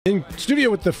In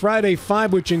studio with the Friday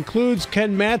Five, which includes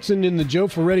Ken Matson in the Joe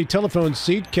Ferretti telephone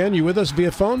seat. Ken, you with us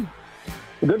via phone?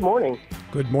 Good morning.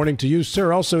 Good morning to you,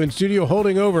 sir. Also in studio,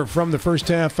 holding over from the first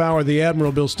half hour, the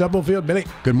Admiral Bill Stubblefield. Billy.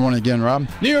 Good morning again, Rob.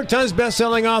 New York Times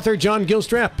bestselling author John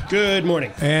Gilstrap. Good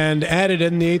morning. And added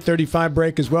in the 8:35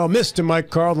 break as well, Mr. Mike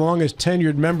Carl, the longest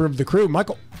tenured member of the crew.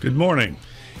 Michael. Good morning.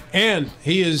 And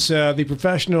he is the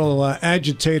professional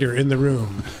agitator in the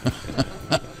room.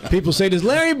 People say, does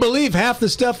Larry believe half the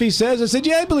stuff he says? I said,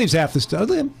 yeah, he believes half the stuff.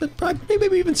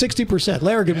 Maybe even 60%.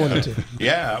 Larry, good morning to you.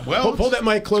 Yeah, well, pull that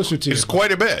mic closer to you. It's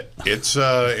quite a bit. It's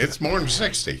more than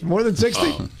 60. More than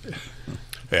 60?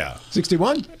 Yeah.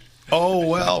 61? Oh,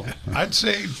 well, I'd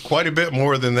say quite a bit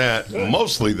more than that.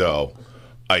 Mostly, though,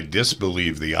 I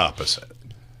disbelieve the opposite,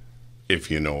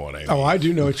 if you know what I mean. Oh, I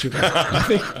do know what you mean. I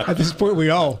think at this point we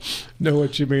all know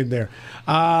what you mean there.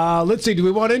 Let's see. Do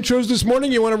we want intros this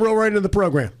morning? You want to roll right into the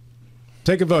program?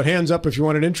 Take a vote. Hands up if you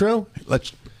want an intro.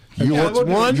 You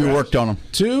worked on them.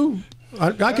 Two.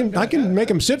 I can make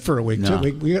them sit for a week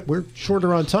too. We're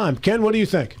shorter on time. Ken, what do you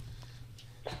think?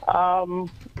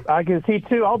 I can see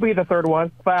two. I'll be the third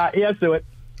one. Yes, do it.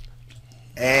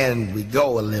 And we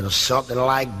go a little something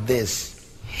like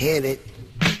this. Hit it.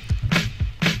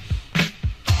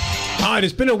 All right,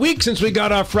 it's been a week since we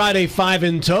got our Friday Five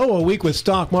in tow, a week with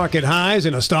stock market highs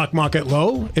and a stock market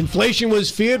low. Inflation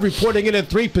was feared, reporting in at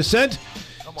 3%.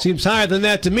 Seems higher than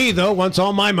that to me, though, once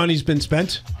all my money's been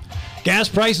spent. Gas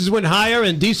prices went higher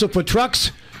and diesel for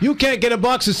trucks. You can't get a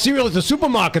box of cereal at the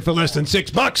supermarket for less than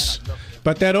 $6.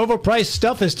 But that overpriced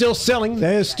stuff is still selling.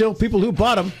 There's still people who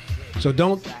bought them. So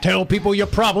don't tell people your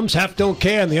problems. Half don't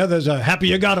care, and the others are happy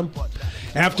you got them.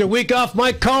 After a week off,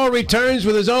 Mike Carl returns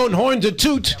with his own horn to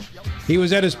toot. He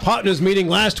was at his partners' meeting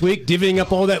last week, divvying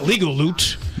up all that legal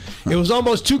loot. It was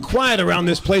almost too quiet around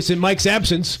this place in Mike's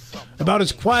absence. About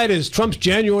as quiet as Trump's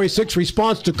January 6th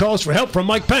response to calls for help from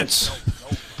Mike Pence.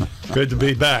 Good to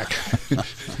be back.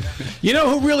 You know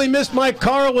who really missed Mike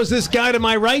Carl was this guy to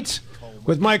my right?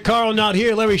 With Mike Carl not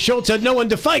here, Larry Schultz had no one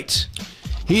to fight.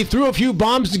 He threw a few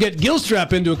bombs to get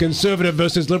Gilstrap into a conservative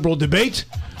versus liberal debate.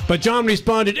 But John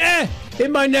responded,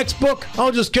 in my next book,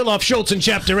 I'll just kill off Schultz in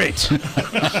Chapter 8.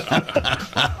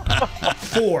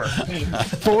 Four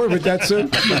with that, sir.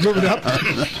 Moving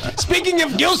up. Speaking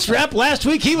of Gilstrap, last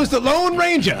week he was the Lone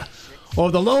Ranger,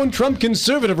 or the lone Trump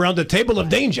conservative around the table of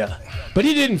danger. But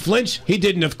he didn't flinch. He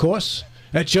didn't, of course.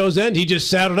 At show's end, he just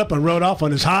saddled up and rode off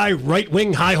on his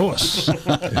right-wing high horse.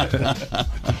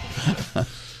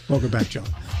 Welcome back, John.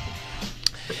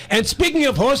 And speaking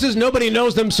of horses, nobody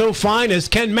knows them so fine as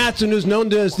Ken Matson, who's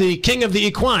known as the king of the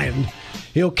equine.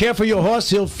 He'll care for your horse,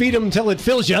 he'll feed him till it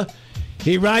fills you.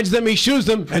 He rides them, he shoes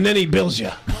them, and then he bills you.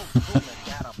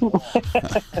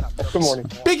 Good morning.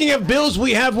 Speaking of bills,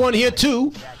 we have one here,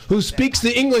 too, who speaks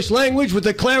the English language with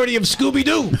the clarity of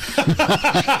Scooby-Doo.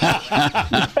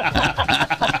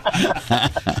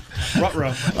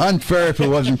 Unfair if it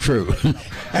wasn't true.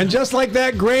 And just like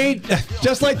that great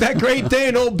day,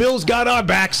 and old Bill's got our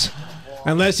backs.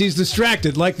 Unless he's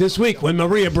distracted, like this week when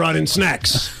Maria brought in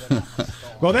snacks.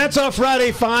 Well, that's our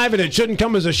Friday Five, and it shouldn't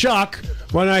come as a shock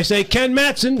when I say Ken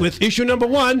Matson with issue number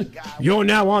 1. You're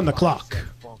now on the clock.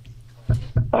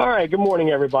 All right. Good morning,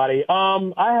 everybody.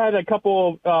 I had a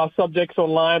couple subjects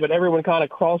online, but everyone kind of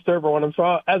crossed over on them.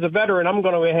 So as a veteran, I'm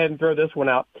going to go ahead and throw this one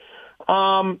out.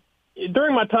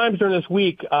 During my times during this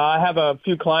week, I have a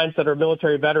few clients that are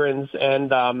military veterans,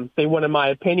 and they wanted my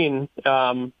opinion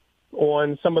on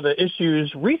some of the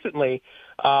issues recently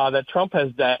that Trump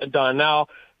has done. Now,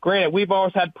 granted, we've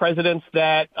always had presidents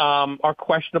that are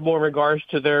questionable in regards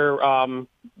to their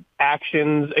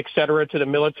actions, et cetera, to the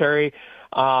military.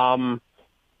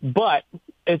 But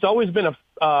it's always been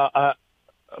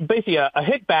basically a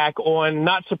hit back on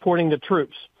not supporting the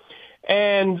troops.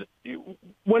 And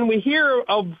when we hear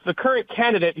of the current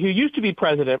candidate who used to be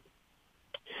president,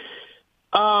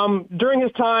 during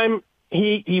his time,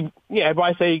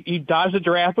 I say he dodged a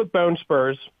draft with bone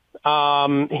spurs.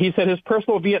 He said his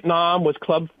personal Vietnam was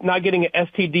not getting an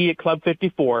STD at Club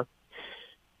 54.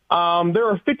 There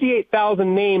are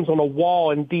 58,000 names on a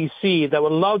wall in D.C. that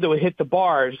would love to hit the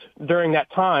bars during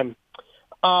that time.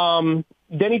 Then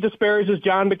he disparages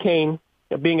John McCain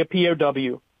being a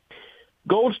POW.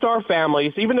 Gold Star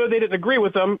families, even though they didn't agree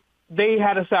with him, they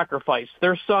had a sacrifice.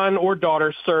 Their son or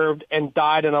daughter served and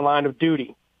died in a line of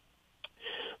duty.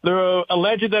 They're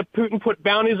alleged that Putin put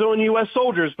bounties on U.S.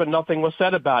 soldiers, but nothing was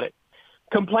said about it.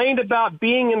 Complained about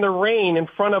being in the rain in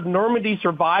front of Normandy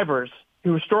survivors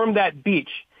who stormed that beach,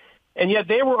 and yet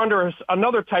they were under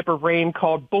another type of rain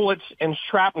called bullets and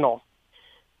shrapnel.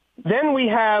 Then we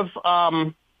have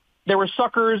there were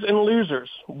suckers and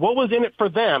losers. What was in it for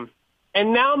them?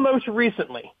 And now most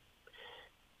recently,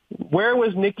 where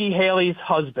was Nikki Haley's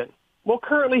husband? Well,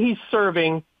 currently he's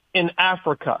serving in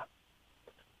Africa.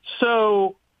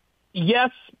 So,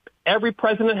 yes, every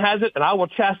president has it, and I will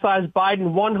chastise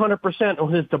Biden 100%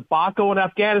 on his debacle in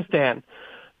Afghanistan.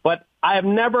 But I have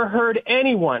never heard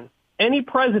anyone, any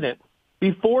president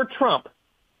before Trump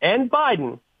and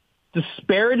Biden,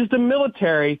 disparage the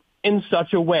military in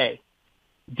such a way.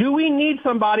 Do we need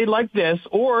somebody like this,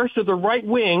 or should the right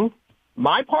wing,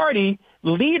 my party,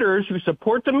 leaders who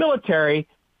support the military,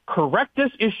 correct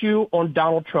this issue on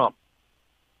Donald Trump?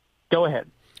 Go ahead.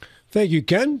 Thank you,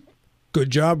 Ken. Good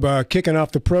job kicking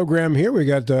off the program here. We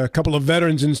got a couple of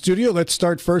veterans in studio. Let's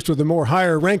start first with the more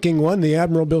higher-ranking one, the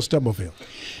Admiral Bill Stubblefield.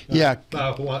 Yeah.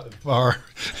 By what?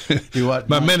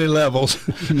 many levels.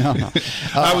 No.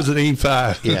 I was an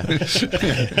E5.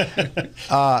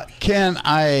 Yeah. Ken,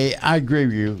 I agree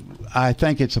with you. I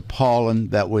think it's appalling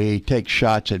that we take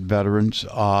shots at veterans.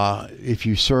 If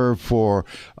you serve for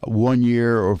 1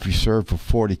 year or if you serve for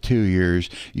 42 years,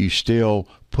 you still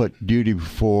put duty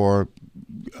for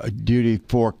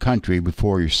country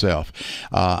before yourself.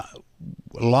 A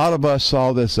lot of us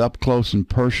saw this up close and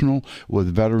personal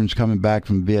with veterans coming back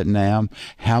from Vietnam,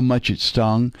 how much it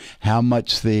stung, how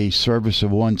much the service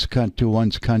of one's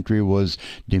country was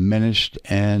diminished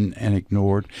and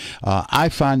ignored. I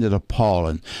find it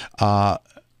appalling.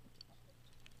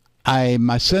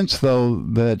 My sense, though,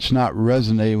 that it's not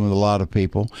resonating with a lot of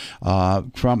people.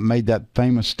 Trump made that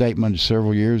famous statement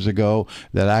several years ago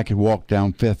that I could walk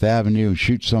down Fifth Avenue and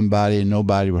shoot somebody and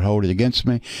nobody would hold it against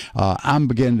me. I'm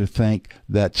beginning to think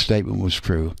that statement was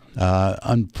true.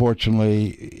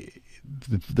 Unfortunately,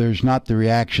 there's not the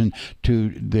reaction to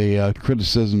the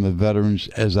criticism of veterans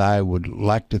as I would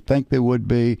like to think there would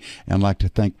be and like to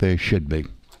think there should be.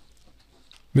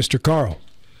 Mr. Carl.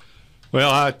 Well,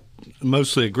 I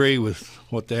mostly agree with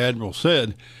what the Admiral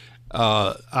said.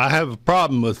 I have a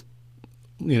problem with,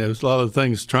 a lot of the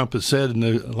things Trump has said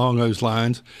along those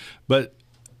lines, but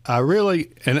I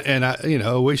really, and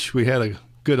I wish we had a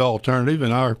good alternative,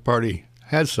 and our party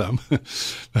has some,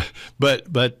 but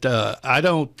I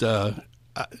don't.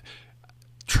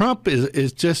 Trump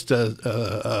is just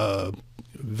a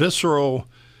visceral.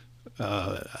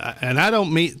 And I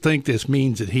don't think this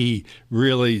means that he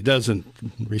really doesn't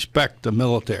respect the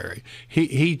military.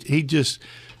 He just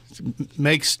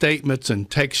makes statements and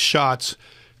takes shots,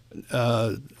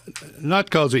 not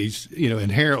because he's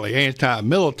inherently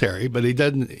anti-military, but he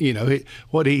doesn't.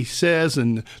 What he says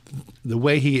and the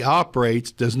way he operates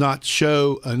does not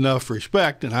show enough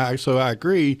respect. And so I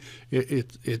agree,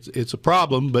 it's a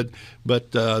problem. But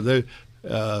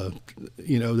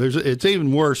it's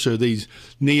even worse are these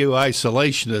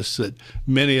neo-isolationists that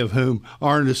many of whom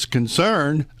aren't as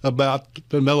concerned about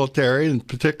the military, and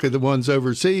particularly the ones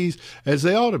overseas, as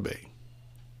they ought to be.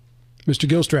 Mr.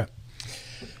 Gilstrap.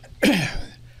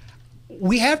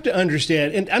 We have to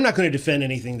understand, and I'm not going to defend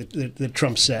anything that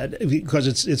Trump said because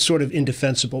it's sort of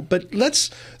indefensible, but let's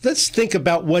think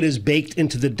about what is baked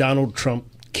into the Donald Trump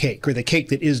cake, or the cake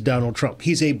that is Donald Trump.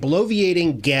 He's a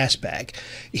bloviating gas bag.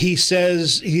 He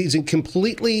says he's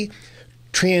completely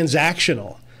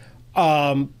transactional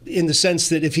in the sense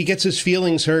that if he gets his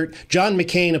feelings hurt, John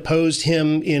McCain opposed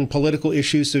him in political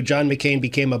issues, so John McCain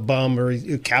became a bum or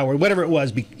a coward, whatever it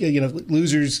was,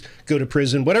 losers go to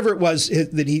prison, whatever it was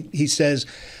that he says.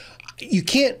 You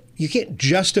can't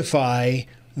justify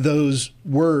those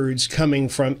words coming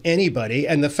from anybody,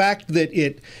 and the fact that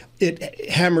it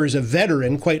hammers a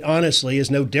veteran, quite honestly,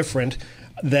 is no different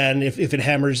than if it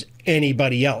hammers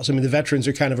anybody else. I mean, the veterans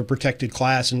are kind of a protected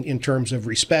class in terms of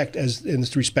respect, as in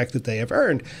the respect that they have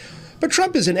earned. But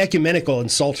Trump is an ecumenical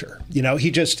insulter.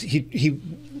 He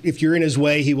if you're in his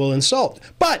way, he will insult.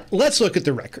 But let's look at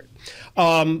the record.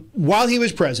 While he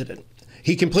was president,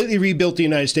 he completely rebuilt the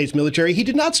United States military. He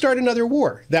did not start another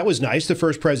war. That was nice, the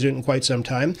first president in quite some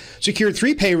time. Secured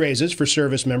 3 pay raises for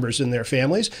service members and their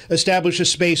families. Established a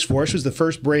Space Force, was the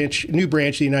first new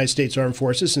branch of the United States Armed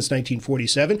Forces since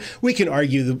 1947. We can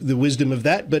argue the wisdom of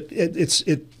that, but it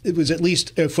was at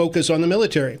least a focus on the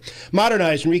military.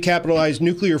 Modernized and recapitalized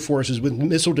nuclear forces with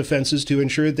missile defenses to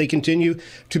ensure that they continue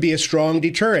to be a strong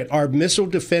deterrent. Our missile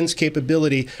defense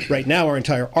capability right now, our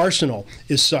entire arsenal,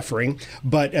 is suffering,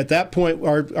 but at that point,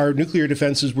 our nuclear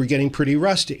defenses were getting pretty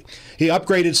rusty. He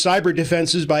upgraded cyber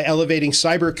defenses by elevating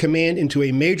Cyber Command into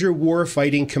a major war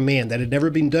fighting command. That had never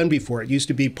been done before. It used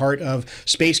to be part of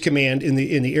Space Command in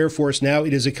the Air Force. Now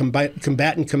it is a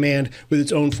combatant command with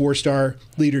its own 4-star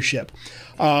leadership.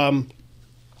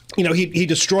 He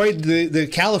destroyed the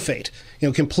caliphate.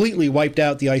 completely wiped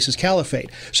out the ISIS caliphate.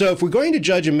 So if we're going to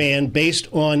judge a man based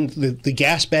on the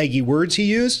gas-baggy words he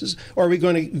uses, or are we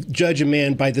going to judge a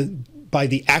man by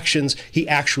the actions he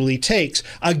actually takes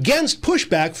against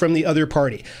pushback from the other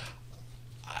party?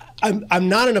 I'm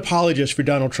not an apologist for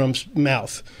Donald Trump's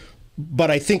mouth,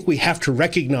 but I think we have to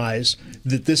recognize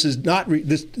that this is not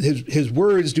his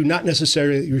words do not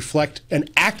necessarily reflect an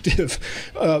active,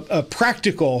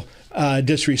 practical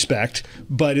disrespect,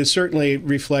 but it certainly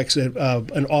reflects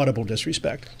an audible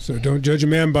disrespect. So don't judge a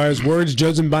man by his words,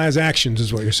 judge him by his actions,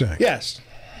 is what you're saying. Yes.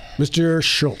 Mr.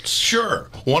 Schultz. Sure.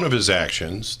 One of his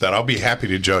actions that I'll be happy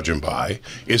to judge him by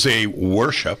is a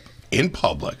worship in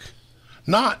public,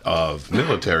 not of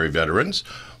military veterans,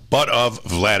 but of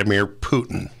Vladimir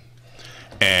Putin.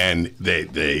 And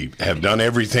they have done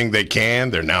everything they can.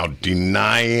 They're now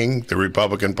denying, the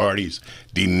Republican party's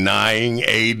denying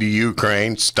aid to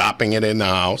Ukraine, stopping it in the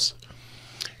House,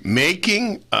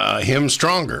 making him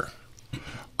stronger.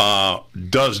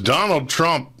 Does Donald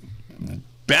Trump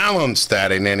balance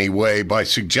that in any way by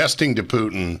suggesting to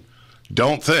Putin,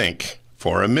 don't think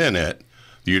for a minute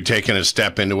you're taking a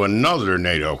step into another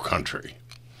NATO country?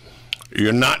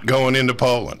 You're not going into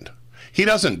Poland. He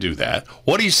doesn't do that.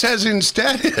 What he says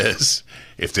instead is,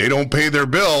 if they don't pay their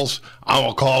bills, I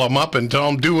will call him up and tell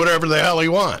him do whatever the hell he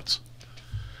wants.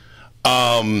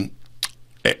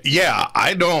 Yeah,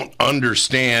 I don't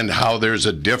understand how there's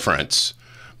a difference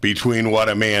between what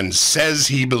a man says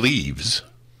he believes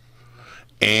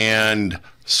and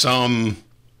some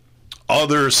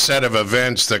other set of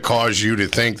events that cause you to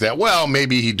think that, well,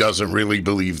 maybe he doesn't really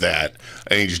believe that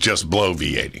and he's just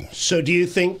bloviating. So do you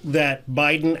think that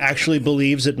Biden actually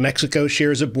believes that Mexico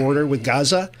shares a border with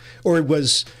Gaza? Or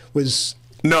was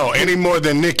No, any more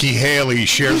than Nikki Haley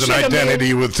shares an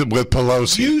identity with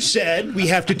Pelosi. You said we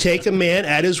have to take a man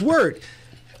at his word.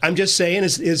 I'm just saying,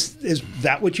 is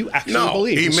that what you actually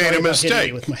believe? He made a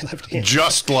mistake. With my left hand.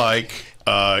 Just like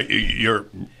your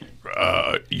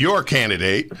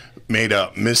candidate made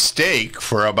a mistake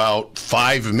for about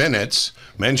 5 minutes,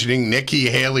 mentioning Nikki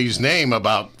Haley's name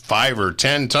about 5 or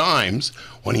 10 times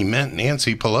when he meant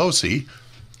Nancy Pelosi,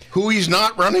 who he's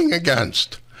not running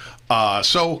against.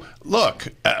 So,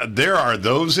 look, there are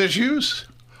those issues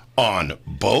on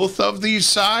both of these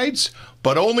sides,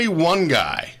 but only one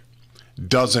guy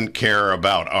doesn't care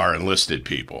about our enlisted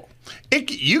people.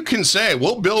 You can say,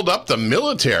 we'll build up the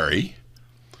military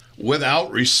without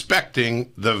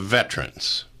respecting the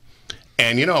veterans.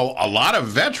 And, you know, a lot of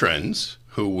veterans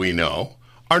who we know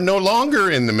are no longer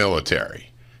in the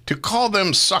military. To call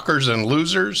them suckers and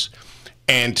losers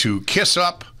and to kiss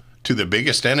up to the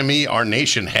biggest enemy our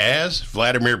nation has,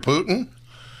 Vladimir Putin,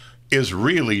 is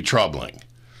really troubling.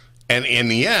 And in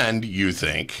the end, you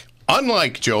think,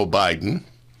 unlike Joe Biden,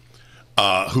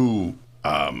 who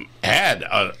had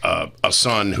a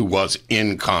son who was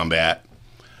in combat,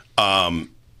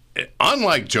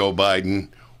 unlike Joe Biden,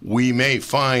 we may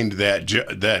find that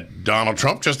Donald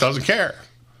Trump just doesn't care.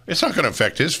 It's not going to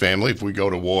affect his family if we go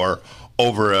to war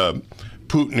over a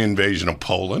Putin invasion of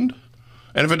Poland.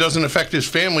 And if it doesn't affect his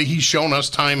family, he's shown us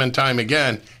time and time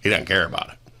again he doesn't care about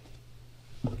it.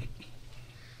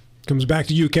 Comes back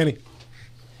to you, Kenny.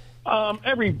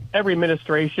 Every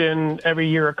administration, every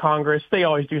year of Congress, they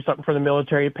always do something for the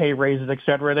military, pay raises, et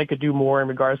cetera. They could do more in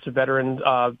regards to veterans,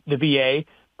 the VA.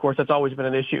 Of course, that's always been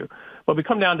an issue. But we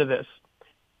come down to this.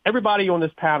 Everybody on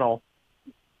this panel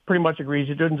pretty much agrees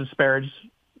it doesn't disparage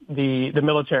the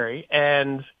military.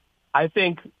 And I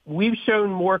think we've shown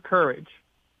more courage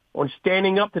on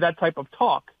standing up to that type of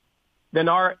talk than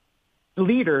our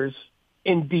leaders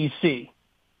in D.C.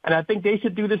 And I think they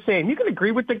should do the same. You can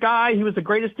agree with the guy. He was the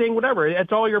greatest thing, whatever.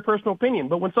 It's all your personal opinion.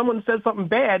 But when someone says something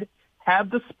bad, have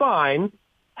the spine,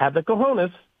 have the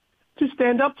cojones to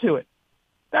stand up to it.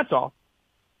 That's all.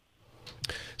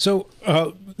 So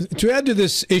to add to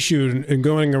this issue and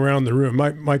going around the room,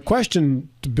 my question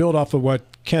to build off of what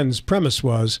Ken's premise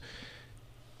was,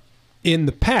 in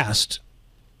the past,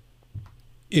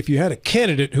 if you had a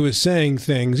candidate who was saying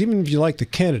things, even if you liked the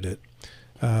candidate,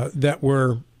 that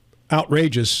were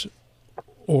outrageous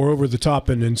or over the top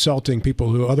and insulting people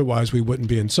who otherwise we wouldn't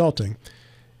be insulting,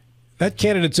 that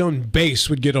candidate's own base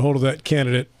would get a hold of that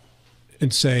candidate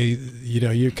and say, you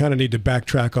know, you kind of need to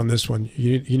backtrack on this one.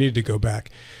 You need to go back.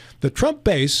 The Trump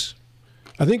base,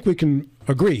 I think we can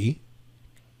agree,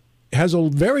 has a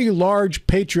very large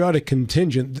patriotic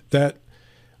contingent that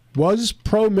was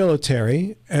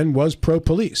pro-military and was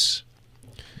pro-police.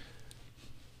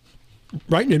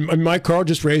 Right? And Mike Carl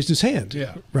just raised his hand.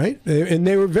 Yeah. Right? And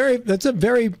they were that's a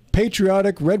very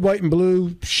patriotic, red, white, and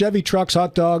blue, Chevy trucks,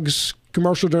 hot dogs,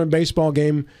 commercial during baseball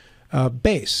game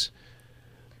base.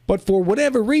 But for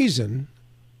whatever reason,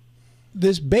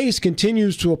 this base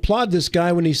continues to applaud this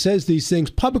guy when he says these things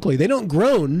publicly. They don't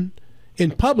groan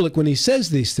in public when he says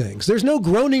these things. There's no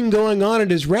groaning going on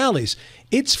at his rallies.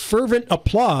 It's fervent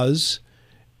applause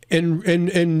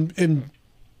and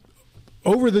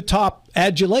over-the-top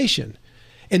adulation.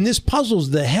 And this puzzles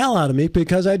the hell out of me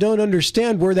because I don't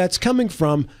understand where that's coming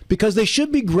from, because they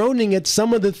should be groaning at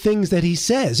some of the things that he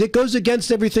says. It goes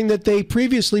against everything that they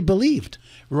previously believed.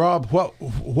 Rob,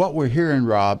 what we're hearing,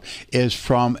 Rob, is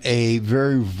from a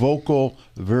very vocal,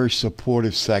 very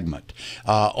supportive segment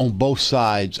on both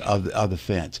sides of the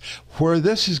fence. Where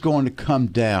this is going to come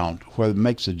down, where it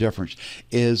makes a difference,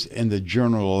 is in the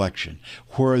general election,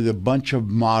 where the bunch of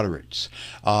moderates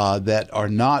that are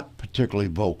not particularly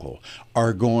vocal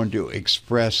are going to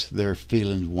express their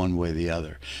feelings one way or the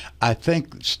other. I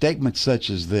think statements such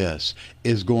as this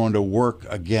is going to work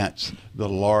against the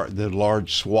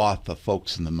large swath of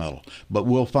folks in the middle. But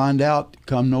we'll find out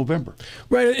come November.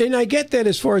 Right, and I get that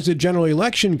as far as the general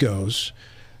election goes.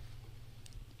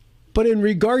 But in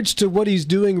regards to what he's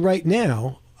doing right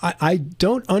now, I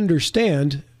don't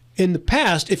understand. In the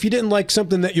past, if you didn't like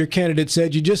something that your candidate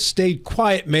said, you just stayed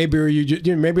quiet, maybe,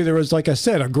 or maybe there was, like I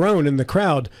said, a groan in the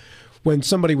crowd when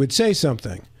somebody would say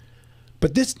something.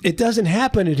 But it doesn't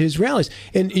happen at his rallies.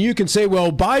 And you can say,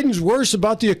 well, Biden's worse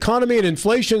about the economy and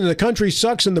inflation and the country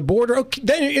sucks and the border. Okay,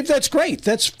 then if that's great,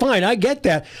 that's fine. I get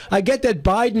that. I get that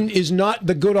Biden is not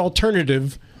the good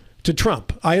alternative to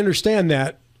Trump. I understand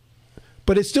that.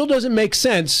 But it still doesn't make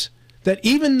sense that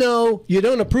even though you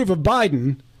don't approve of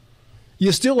Biden,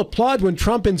 you still applaud when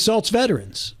Trump insults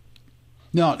veterans.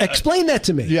 No, explain that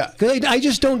to me. Yeah, I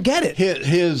just don't get it.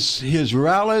 His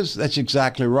rallies, that's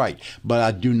exactly right. But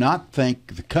I do not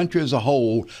think the country as a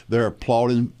whole, they're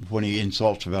applauding when he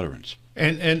insults veterans.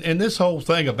 And this whole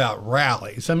thing about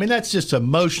rallies, I mean, that's just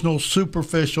emotional,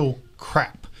 superficial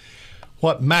crap.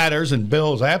 What matters, and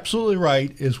Bill's absolutely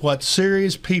right, is what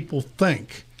serious people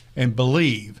think and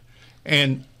believe,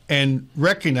 and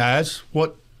recognize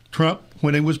what Trump,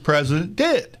 when he was president,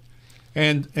 did.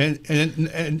 And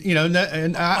you know,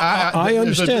 and I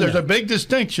understand. There's a big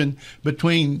distinction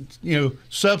between, you know,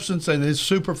 substance and his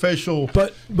superficial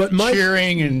but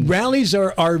cheering and rallies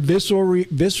are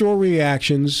visceral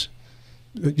reactions.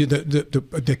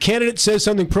 The candidate says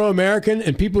something pro-American,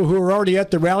 and people who are already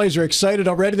at the rallies are excited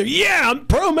already. They're, yeah, I'm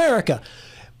pro-America.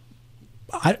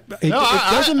 It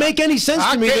doesn't make any sense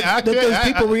to me that those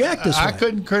people react this way. I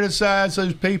couldn't criticize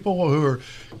those people who are,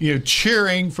 you know,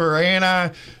 cheering for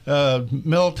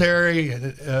anti-military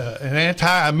and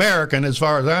anti-American, as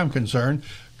far as I'm concerned,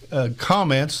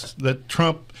 comments that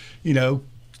Trump, you know,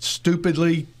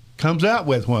 stupidly comes out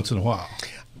with once in a while.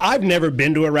 I've never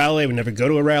been to a rally. I would never go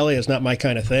to a rally. It's not my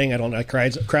kind of thing. I don't like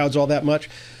crowds all that much.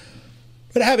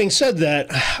 But having said that,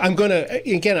 I'm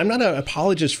not an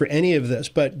apologist for any of this,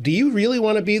 but do you really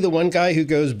want to be the one guy who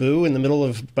goes boo in the middle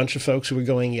of a bunch of folks who are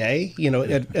going yay, you know,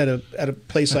 at a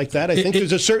place like that? I think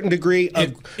there's a certain degree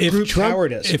of group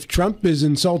cowardice. If Trump is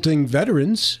insulting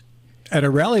veterans at a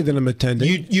rally that I'm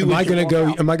attending, am I going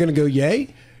to go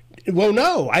yay? Well,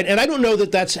 no, and I don't know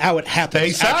that that's how it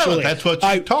happens. Stay silent. Actually, that's what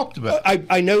you talked about.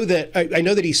 I know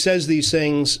that he says these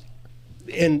things,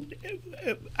 and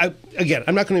again,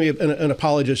 I'm not going to be an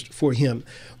apologist for him,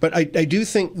 but I do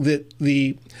think that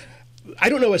I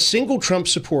don't know a single Trump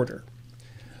supporter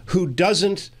who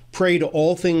doesn't pray to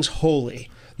all things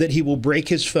holy that he will break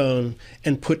his phone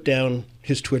and put down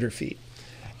his Twitter feed,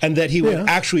 and that he will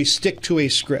actually stick to a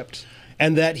script,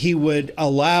 and that he would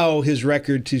allow his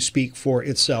record to speak for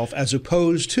itself, as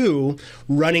opposed to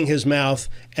running his mouth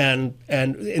and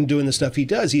doing the stuff he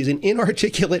does. He's an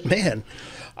inarticulate man.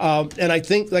 And I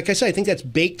think, like I said, I think that's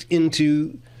baked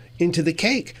into the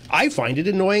cake. I find it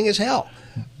annoying as hell,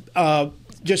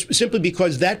 just simply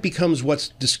because that becomes what's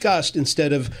discussed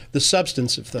instead of the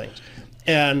substance of things.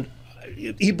 And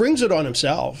he brings it on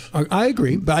himself. I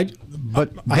agree, but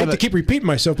I have to keep repeating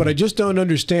myself, but I just don't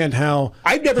understand how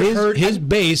I've never heard his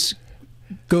base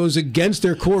goes against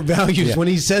their core values when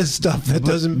he says stuff that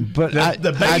doesn't. But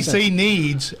the base he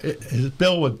needs, as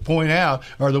Bill would point out,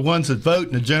 are the ones that vote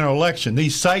in the general election.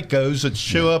 These psychos that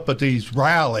show up at these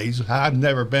rallies. I've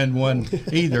never been one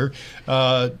either.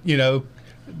 You know,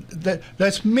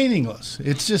 that's meaningless.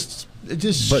 It's just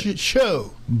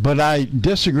show. But I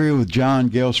disagree with John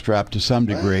Gilstrap to some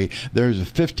degree. There's a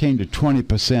 15 to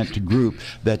 20% group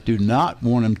that do not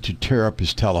want him to tear up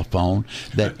his telephone,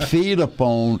 that feed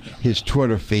upon his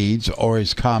Twitter feeds or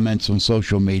his comments on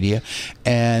social media,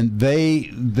 and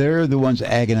they're the ones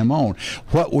egging him on.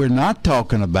 What we're not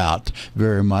talking about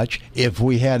very much, if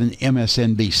we had an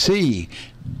MSNBC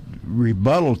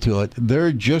rebuttal to it,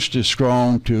 they're just as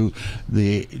strong to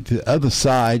the other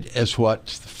side as what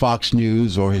Fox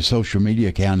News or his social media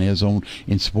account is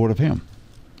in support of him.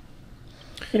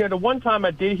 The one time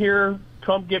I did hear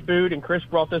Trump get booed, and Chris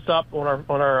brought this up on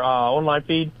our online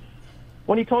feed,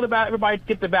 when he told about everybody to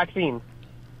get the vaccine.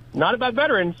 Not about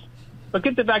veterans, but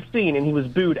get the vaccine, and he was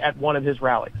booed at one of his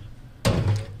rallies.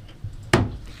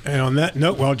 And on that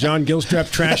note, while John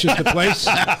Gilstrap trashes the place,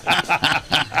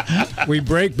 we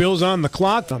break. Bill's on the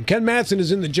clock. Ken Mattson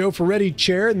is in the Joe Ferretti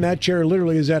chair, and that chair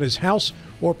literally is at his house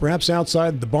or perhaps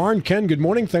outside the barn. Ken, good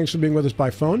morning. Thanks for being with us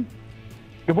by phone.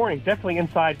 Good morning. Definitely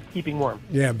inside, keeping warm.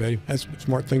 Yeah, buddy. That's a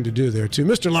smart thing to do there, too.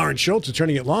 Mr. Lawrence Schultz,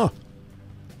 attorney at law.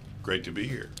 Great to be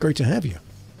here. Great to have you.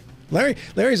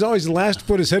 Larry's always the last to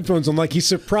put his headphones on, like he's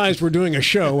surprised we're doing a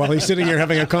show while he's sitting here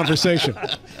having a conversation.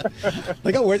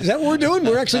 Like, oh, is that what we're doing?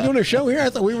 We're actually doing a show here? I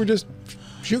thought we were just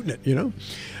shooting it,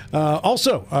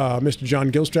 Also, Mr.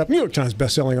 John Gilstrap, New York Times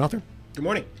bestselling author. Good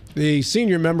morning. The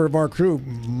senior member of our crew,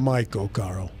 Mike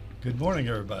O'Carroll. Good morning,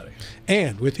 everybody.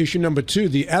 And with issue number 2,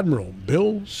 the Admiral,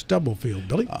 Bill Stubblefield.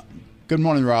 Billy? Good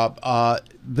morning, Rob.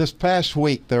 This past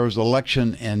week, there was an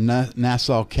election in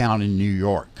Nassau County, New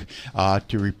York,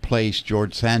 to replace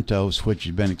George Santos, which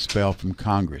had been expelled from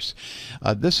Congress.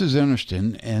 This is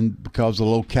interesting, and because of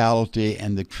the locality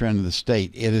and the trend of the state,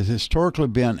 it has historically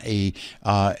been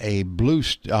a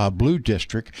blue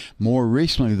district. More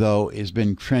recently, though, it's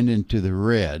been trending to the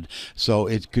red, so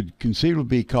it could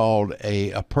conceivably be called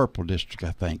a purple district,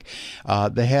 I think.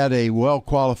 They had a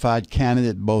well-qualified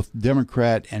candidate, both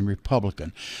Democrat and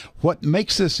Republican. What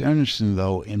makes this interesting,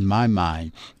 though, in my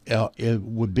mind, it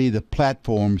would be the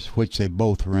platforms which they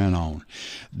both ran on.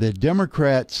 The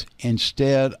Democrats,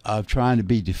 instead of trying to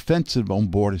be defensive on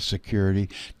border security,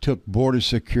 took border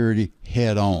security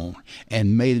head on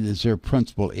and made it as their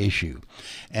principal issue.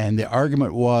 And the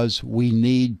argument was we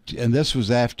need, and this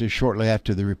was shortly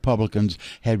after the Republicans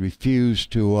had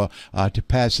refused to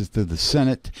pass it through the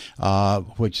Senate,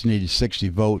 which needed 60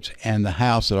 votes, and the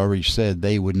House had already said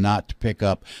they would not pick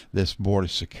up this border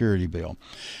security bill.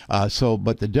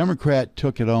 But the Democrat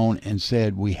took it on and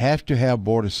said we have to have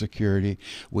border security,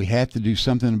 we have to do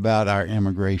something about our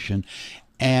immigration,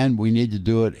 and we need to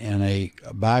do it in a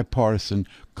bipartisan,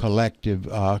 collective,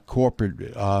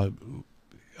 corporate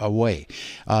way.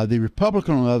 The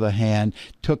Republican, on the other hand,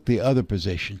 took the other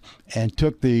position and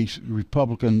took the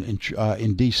Republican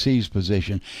in D.C.'s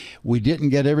position. We didn't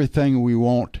get everything we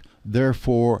want,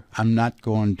 therefore I'm not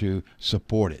going to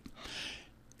support it.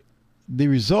 The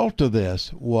result of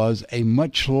this was a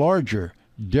much larger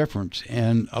difference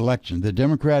in election. The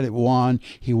Democrat had won.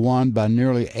 He won by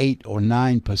nearly 8 or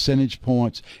 9 percentage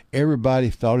points. Everybody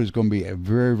thought it was going to be a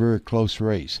very, very close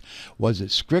race. Was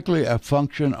it strictly a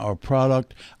function or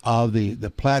product of the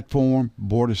platform,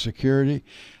 border security?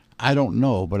 I don't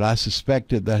know, but I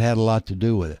suspected that had a lot to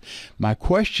do with it. My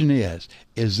question is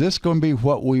this going to be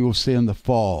what we will see in the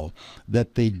fall,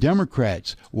 that the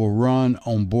Democrats will run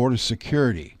on border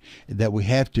security, that we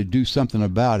have to do something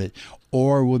about it,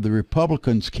 or will the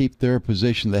Republicans keep their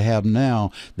position they have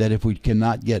now, that if we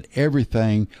cannot get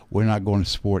everything, we're not going to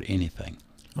support anything?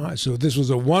 All right, so this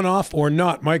was a one-off or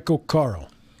not, Michael Carl?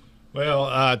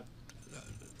 Well,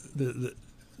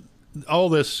 all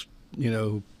this,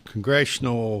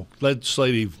 congressional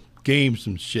legislative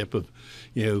gamesmanship of,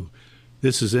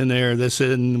 this is in there, this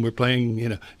isn't, we're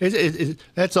playing,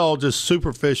 that's all just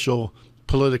superficial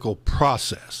political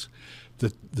process.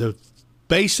 The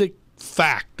basic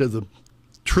fact of the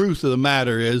truth of the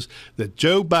matter is that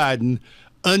Joe Biden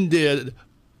undid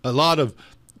a lot of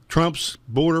Trump's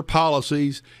border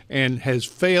policies and has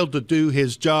failed to do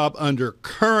his job under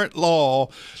current law,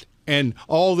 and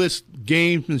all this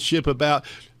gamesmanship about,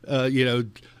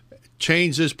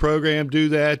 change this program, do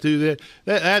that.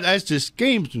 That's just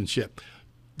gamesmanship.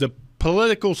 The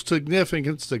political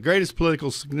significance, the greatest political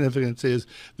significance is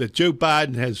that Joe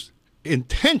Biden has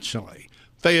intentionally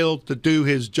failed to do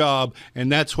his job,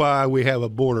 and that's why we have a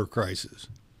border crisis.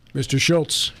 Mr.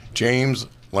 Schultz. James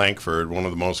Lankford, one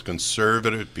of the most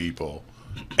conservative people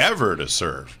ever to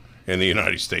serve in the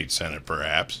United States Senate,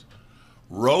 perhaps,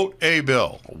 wrote a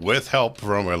bill with help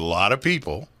from a lot of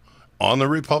people on the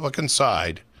Republican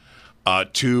side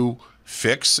to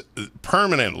fix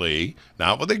permanently,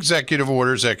 not with executive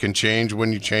orders that can change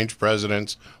when you change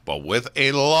presidents, but with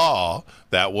a law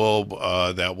that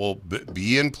will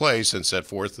be in place and set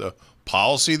forth the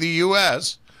policy of the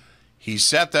U.S. He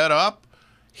set that up.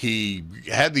 He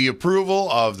had the approval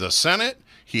of the Senate.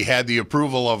 He had the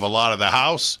approval of a lot of the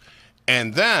House.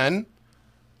 And then,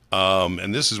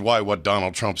 and this is why what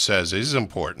Donald Trump says is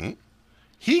important,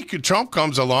 Trump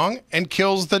comes along and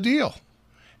kills the deal.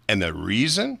 And the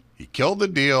reason He killed the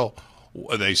deal.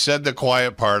 They said the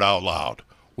quiet part out loud.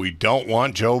 We don't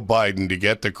want Joe Biden to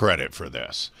get the credit for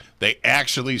this. They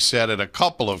actually said it. A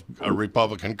couple of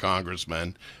Republican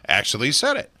congressmen actually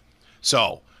said it.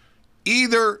 So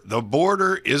either the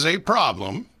border is a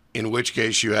problem, in which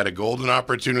case you had a golden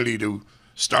opportunity to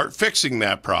start fixing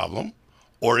that problem,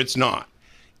 or it's not.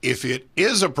 If it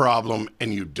is a problem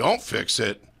and you don't fix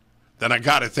it, then I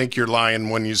got to think you're lying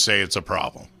when you say it's a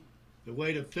problem. The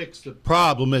way to fix the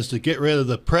problem is to get rid of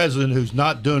the president who's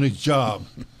not doing his job.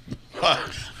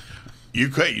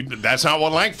 That's not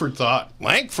what Lankford thought.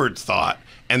 Lankford thought,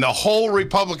 and the whole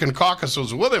Republican caucus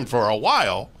was with him for a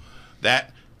while,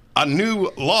 that a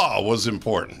new law was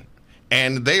important.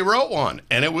 And they wrote one,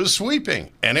 and it was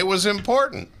sweeping, and it was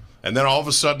important. And then all of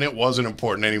a sudden it wasn't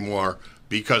important anymore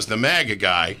because the MAGA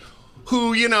guy,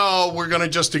 who, we're going to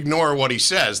just ignore what he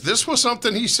says. This was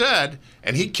something he said,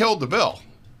 and he killed the bill.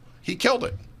 He killed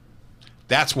it.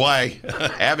 That's why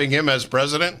having him as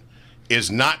president is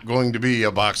not going to be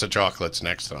a box of chocolates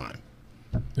next time.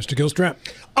 Mr. Gilstrap.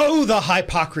 Oh, the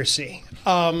hypocrisy.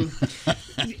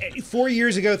 4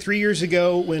 years ago, 3 years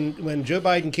ago, when Joe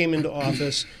Biden came into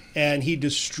office and he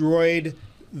destroyed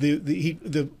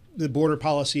the border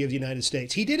policy of the United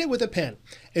States. He did it with a pen.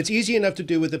 It's easy enough to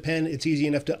do with a pen. It's easy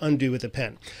enough to undo with a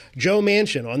pen. Joe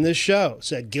Manchin on this show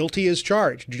said guilty as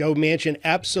charged. Joe Manchin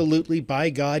absolutely, by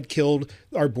God, killed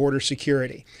our border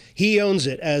security. He owns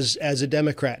it as a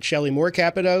Democrat. Shelley Moore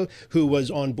Capito, who was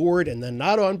on board and then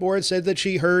not on board, said that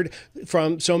she heard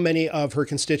from so many of her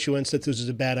constituents that this was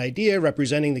a bad idea.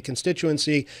 Representing the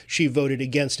constituency, she voted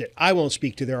against it. I won't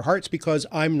speak to their hearts because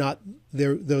I'm not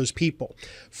those people.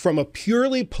 From a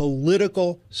purely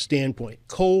political standpoint,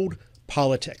 cold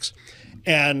politics.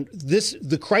 And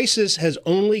the crisis has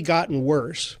only gotten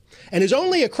worse and is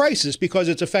only a crisis because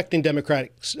it's affecting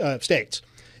Democratic states.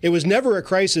 It was never a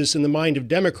crisis in the mind of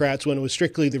Democrats when it was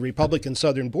strictly the Republican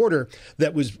southern border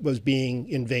that was being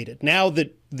invaded. Now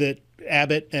that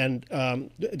Abbott and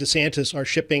DeSantis are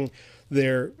shipping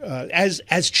their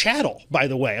as chattel, by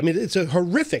the way. I mean, it's a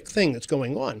horrific thing that's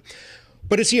going on.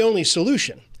 But it's the only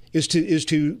solution is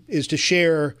to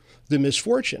share the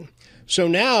misfortune. So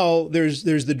now there's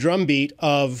the drumbeat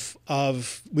of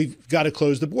we've got to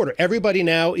close the border. Everybody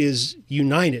now is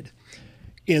united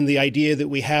in the idea that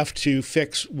we have to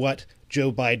fix what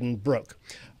Joe Biden broke.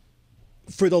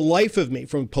 For the life of me,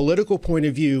 from a political point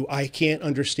of view, I can't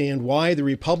understand why the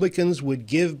Republicans would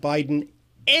give Biden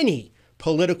any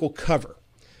political cover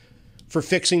for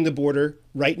fixing the border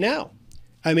right now.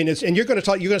 I mean, and you're going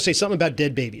to say something about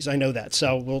dead babies. I know that.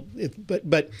 So,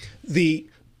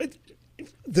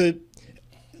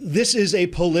 this is a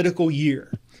political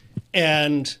year.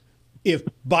 And if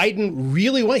Biden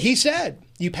really he said,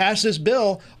 you pass this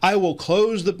bill, I will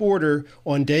close the border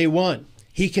on day one.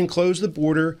 He can close the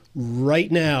border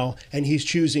right now, and he's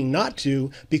choosing not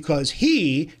to because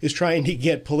he is trying to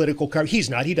get political cover. He's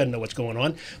not. He doesn't know what's going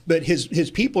on. But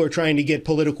his people are trying to get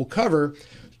political cover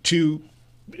to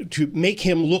make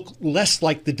him look less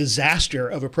like the disaster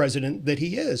of a president that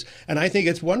he is. And I think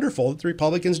it's wonderful that the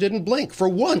Republicans didn't blink. For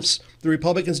once, the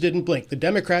Republicans didn't blink. The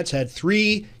Democrats had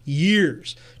 3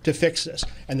 years to fix this,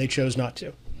 and they chose not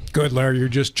to. Good, Larry, you're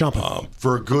just jumping.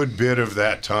 For a good bit of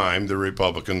that time, the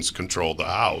Republicans controlled the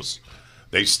House.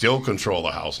 They still control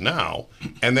the House now,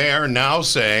 and they are now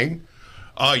saying,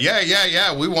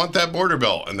 yeah, we want that border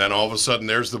bill. And then all of a sudden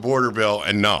there's the border bill,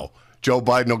 and no, Joe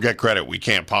Biden will get credit. We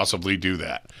can't possibly do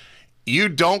that. You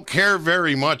don't care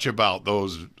very much about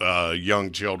those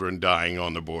young children dying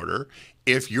on the border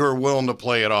if you're willing to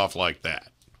play it off like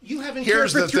that. You haven't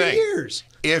cared for 3 years.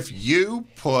 If you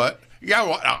put... Yeah,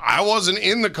 well, I wasn't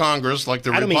in the Congress like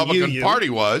the Republican Party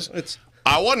was.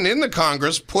 I wasn't in the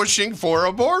Congress pushing for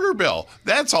a border bill.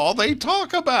 That's all they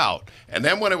talk about. And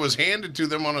then when it was handed to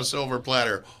them on a silver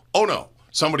platter, oh no,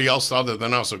 somebody else other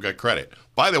than us will get credit.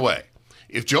 By the way,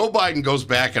 if Joe Biden goes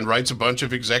back and writes a bunch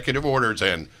of executive orders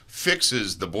and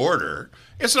fixes the border,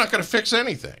 it's not going to fix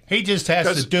anything. He just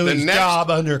has to do his job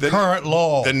under current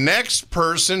law. The next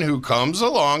person who comes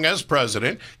along as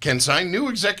president can sign new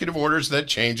executive orders that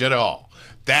change it all.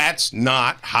 That's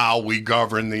not how we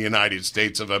govern the United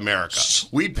States of America.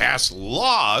 We pass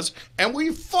laws and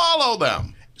we follow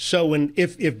them. So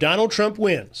if Donald Trump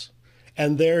wins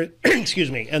and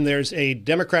and there's a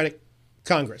Democratic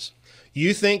Congress,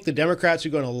 you think the Democrats are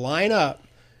going to line up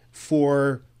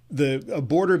for a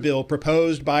border bill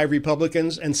proposed by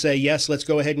Republicans and say, yes, let's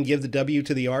go ahead and give the W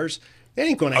to the R's? That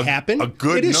ain't going to happen. A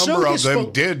good It is number so of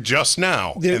them did just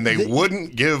now, and they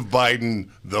wouldn't give Biden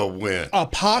the win. A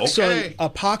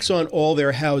pox on all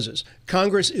their houses.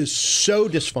 Congress is so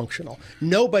dysfunctional.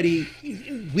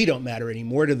 We don't matter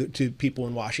anymore to people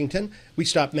in Washington. We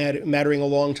stopped mattering a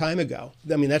long time ago.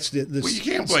 I mean, that's the Well, you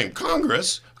can't blame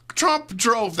Congress. Trump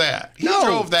drove that. He No,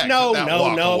 drove that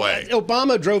walk away.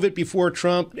 Obama drove it before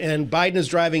Trump, and Biden is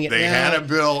driving it now. They had a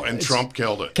bill, and Trump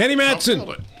killed it. Kenny Matson.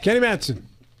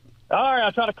 All right,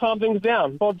 I'll try to calm things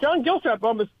down. Well, John Gilstrap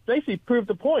almost basically proved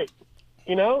the point.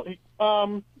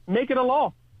 Make it a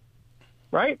law,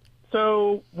 right?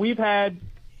 So we've had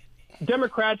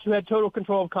Democrats who had total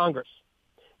control of Congress.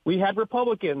 We had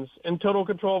Republicans in total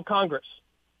control of Congress.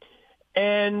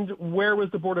 And where was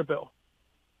the border bill,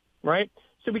 right?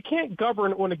 So we can't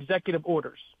govern on executive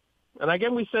orders. And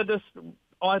again, we said this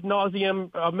ad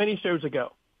nauseum many shows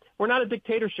ago. We're not a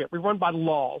dictatorship. We run by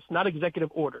laws, not executive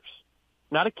orders.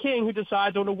 Not a king who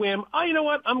decides on a whim, oh, you know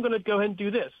what, I'm going to go ahead and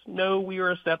do this. No, we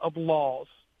are a set of laws.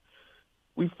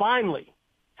 We finally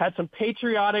had some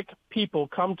patriotic people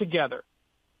come together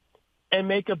and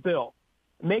make a bill,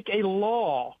 make a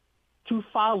law to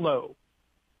follow,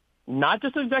 not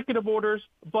just executive orders,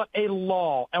 but a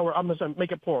law, or I'm going to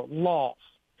make it plural, laws,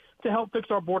 to help fix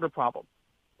our border problem.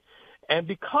 And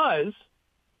because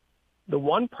the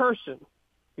one person,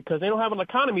 because they don't have an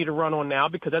economy to run on now,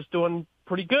 because that's doing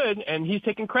pretty good, and he's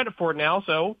taking credit for it now,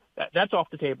 so that's off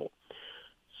the table.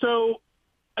 So,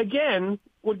 again,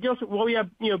 we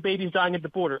have babies dying at the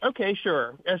border. Okay,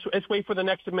 sure. Let's wait for the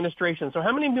next administration. So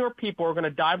how many more people are going to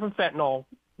die from fentanyl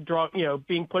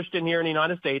being pushed in here in the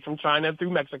United States from China through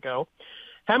Mexico?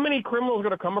 How many criminals are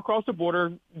going to come across the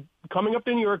border, coming up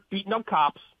to New York, beating up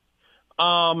cops?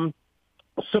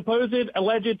 Supposed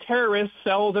alleged terrorist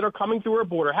cells that are coming through our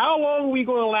border. How long are we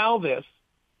going to allow this?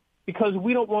 Because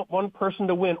we don't want one person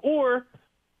to win. Or,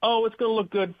 it's going to look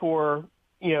good for,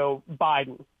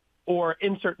 Biden or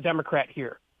insert Democrat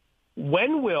here.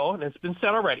 When will, and it's been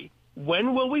said already,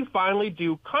 when will we finally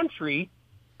do country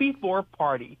before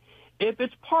party? If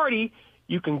it's party,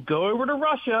 you can go over to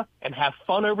Russia and have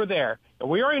fun over there. And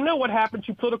we already know what happened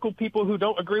to political people who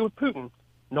don't agree with Putin.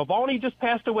 Navalny just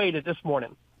passed away this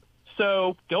morning.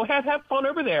 So go ahead, have fun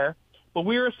over there. But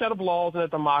we're a set of laws and a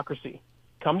democracy.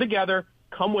 Come together,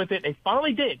 come with it. They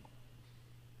finally did.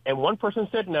 And one person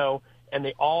said no, and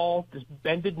they all just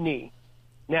bended knee.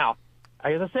 Now,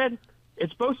 as I said,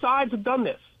 it's both sides have done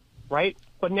this, right?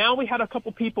 But now we had a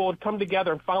couple people come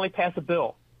together and finally pass a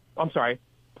bill.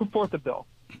 Put forth a bill.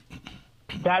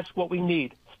 That's what we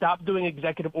need. Stop doing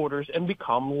executive orders and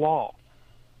become law.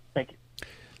 Thank you.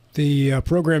 The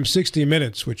program 60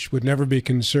 Minutes, which would never be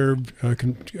confused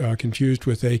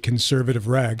with a conservative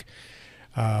rag,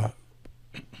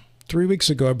 3 weeks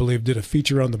ago, I believe, did a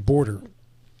feature on the border,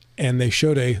 and they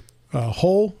showed a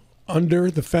hole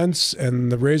under the fence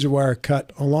and the razor wire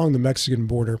cut along the Mexican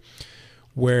border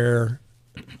where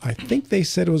I think they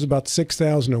said it was about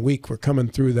 6,000 a week were coming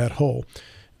through that hole.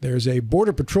 There's a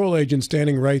Border Patrol agent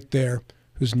standing right there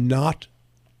who's not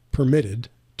permitted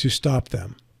to stop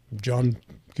them. John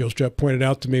Gilstrap pointed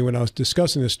out to me when I was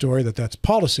discussing this story that that's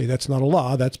policy. That's not a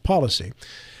law. That's policy.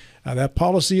 That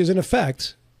policy is in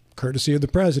effect, courtesy of the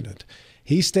president.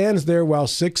 He stands there while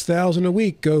 6,000 a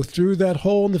week go through that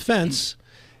hole in the fence,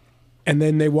 and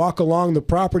then they walk along the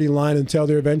property line until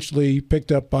they're eventually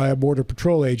picked up by a Border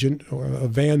Patrol agent, or a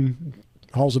van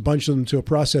hauls a bunch of them to a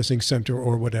processing center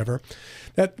or whatever.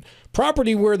 That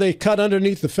property where they cut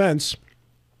underneath the fence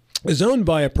is owned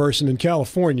by a person in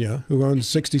California who owns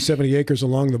 60, 70 acres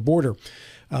along the border.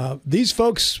 These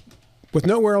folks, with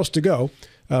nowhere else to go,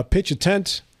 pitch a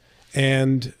tent,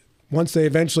 and once they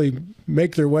eventually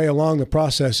make their way along the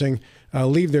processing,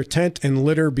 leave their tent and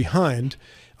litter behind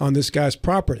on this guy's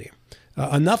property.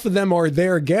 Enough of them are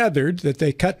there gathered that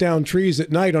they cut down trees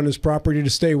at night on his property to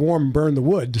stay warm and burn the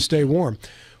wood to stay warm.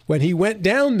 When he went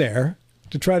down there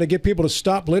to try to get people to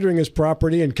stop littering his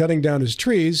property and cutting down his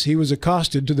trees, he was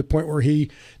accosted to the point where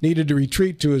he needed to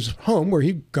retreat to his home, where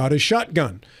he got his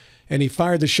shotgun. And he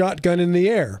fired the shotgun in the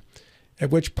air,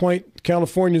 at which point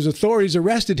California's authorities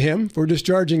arrested him for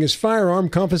discharging his firearm,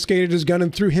 confiscated his gun,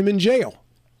 and threw him in jail.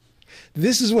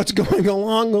 This is what's going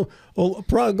along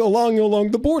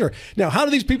the border. Now, how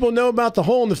do these people know about the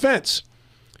hole in the fence?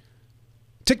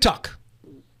 TikTok.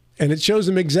 And it shows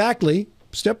them exactly,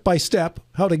 step by step,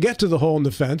 how to get to the hole in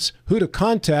the fence, who to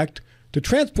contact to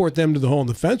transport them to the hole in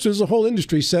the fence. There's a whole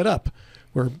industry set up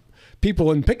where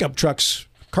people in pickup trucks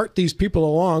cart these people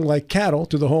along like cattle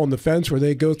to the hole in the fence, where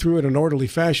they go through it in an orderly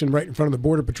fashion right in front of the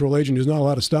Border Patrol agent who's not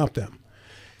allowed to stop them.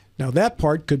 Now, that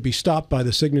part could be stopped by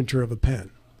the signature of a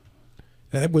pen.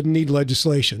 That wouldn't need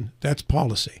legislation. That's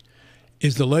policy.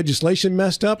 Is the legislation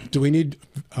messed up? Do we need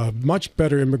a much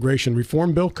better immigration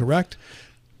reform bill? Correct.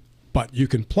 But you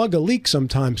can plug a leak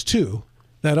sometimes, too.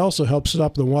 That also helps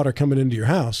stop the water coming into your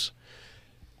house.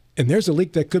 And there's a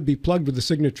leak that could be plugged with a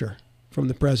signature from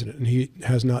the president, and he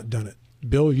has not done it.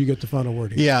 Bill, you get the final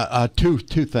word here. Yeah, two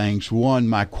things. One,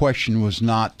 my question was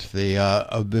not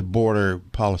the border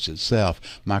policy itself.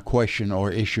 My question or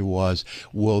issue was,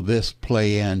 will this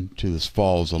play into this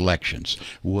fall's elections?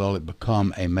 Will it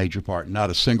become a major part? Not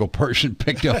a single person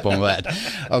picked up on that.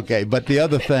 Okay, but the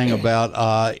other thing about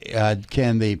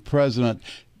can the president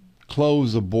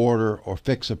close the border or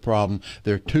fix a problem?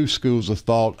 There are two schools of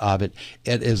thought of it.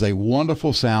 It is a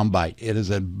wonderful soundbite. It is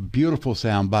a beautiful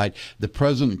soundbite. The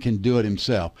president can do it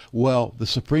himself. Well, the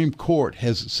Supreme Court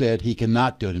has said he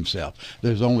cannot do it himself.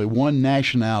 There's only one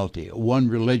nationality, one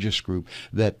religious group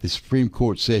that the Supreme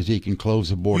Court says he can close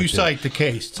the border to. Cite the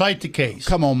case. Cite the case.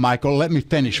 Come on, Michael. Let me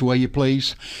finish, will you,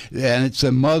 please? And it's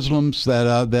the Muslims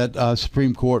that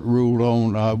Supreme Court ruled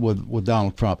on with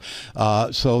Donald Trump.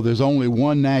 So there's only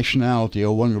one nationality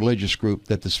or one religious group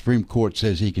that the Supreme Court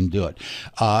says he can do it.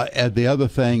 And the other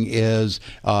thing is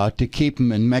to keep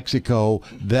him in Mexico,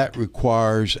 that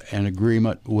requires an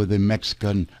agreement with the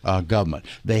Mexican government.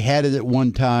 They had it at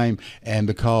one time, and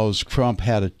because Trump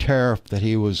had a tariff that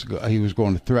he was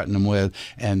going to threaten them with,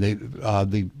 and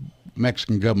the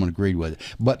Mexican government agreed with it.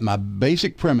 But my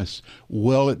basic premise,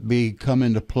 will it come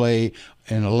into play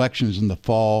in elections in the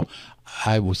fall?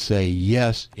 I would say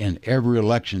yes, in every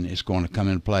election it's going to come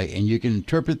into play, and you can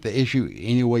interpret the issue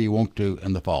any way you want to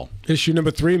in the fall. Issue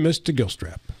number 3, Mr.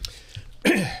 Gilstrap.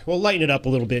 We'll lighten it up a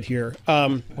little bit here.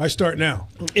 Why start now?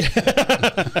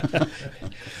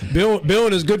 Bill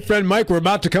and his good friend Mike were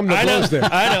about to come to blows there.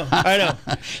 I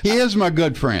know. He is my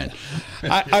good friend.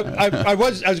 I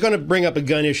was going to bring up a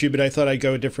gun issue, but I thought I'd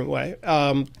go a different way.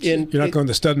 You're not going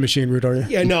the stud machine route, are you?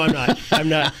 Yeah, no, I'm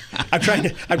not. I'm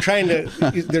trying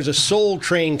to. There's a Soul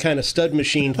Train kind of stud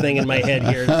machine thing in my head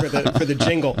here for the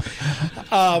jingle.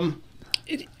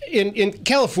 In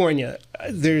California,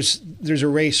 there's a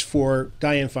race for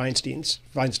Dianne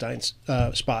Feinstein's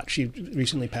spot. She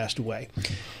recently passed away,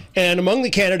 and among the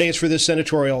candidates for this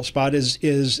senatorial spot is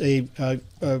a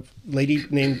lady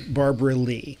named Barbara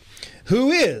Lee,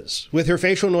 who is, with her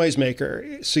facial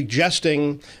noisemaker,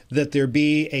 suggesting that there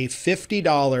be a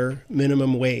 $50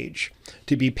 minimum wage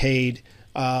to be paid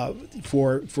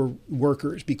for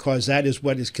workers, because that is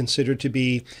what is considered to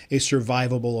be a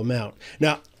survivable amount.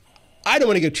 Now, I don't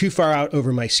want to go too far out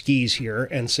over my skis here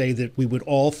and say that we would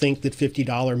all think that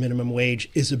 $50 minimum wage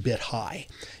is a bit high.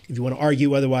 If you want to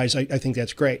argue otherwise, I think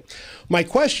that's great. My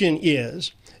question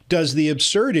is, does the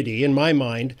absurdity, in my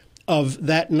mind, of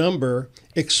that number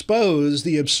expose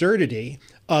the absurdity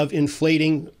of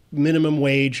inflating minimum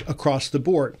wage across the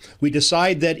board? We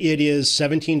decide that it is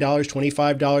 $17,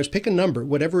 $25, pick a number,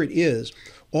 whatever it is.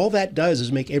 All that does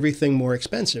is make everything more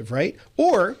expensive, right?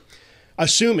 Or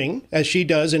assuming, as she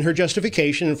does in her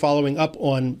justification and following up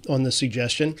on the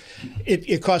suggestion,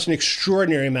 it costs an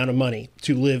extraordinary amount of money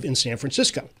to live in San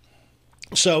Francisco.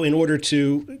 So in order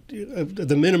to,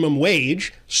 the minimum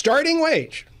wage, starting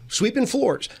wage, sweeping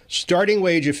floors, starting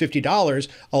wage of $50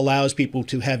 allows people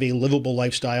to have a livable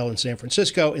lifestyle in San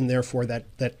Francisco, and therefore that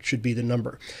should be the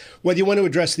number. Whether you want to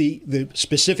address the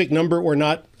specific number or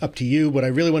not, up to you. What I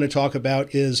really want to talk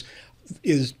about is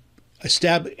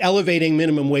elevating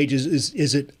minimum wages.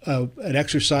 Is it an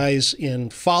exercise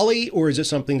in folly, or is it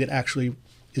something that actually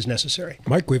is necessary?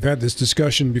 Mike, we've had this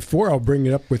discussion before. I'll bring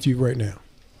it up with you right now.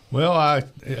 Well, I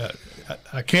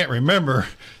can't remember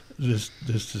this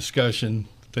discussion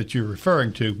that you're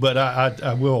referring to, but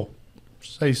I will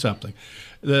say something.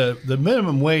 The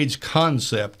minimum wage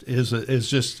concept is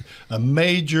just a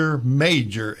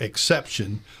major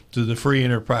exception to the free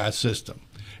enterprise system.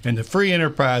 And the free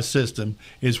enterprise system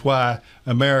is why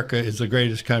America is the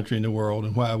greatest country in the world,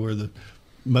 and why we're the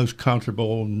most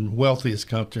comfortable and wealthiest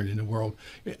country in the world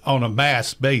on a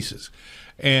mass basis.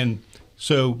 And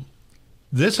so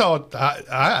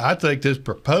I think this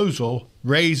proposal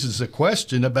raises a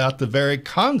question about the very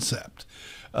concept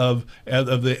of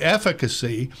the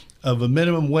efficacy of a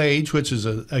minimum wage, which is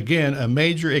again a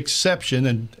major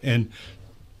exception and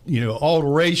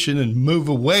alteration and move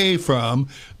away from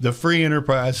the free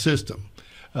enterprise system.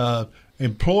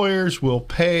 Employers will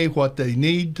pay what they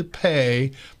need to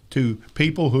pay to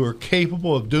people who are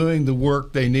capable of doing the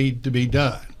work they need to be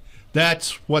done.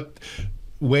 That's what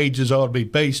wages ought to be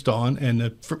based on, and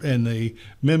the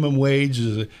minimum wage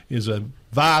is a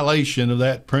violation of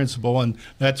that principle, and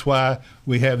that's why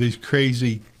we have these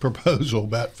crazy proposal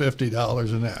about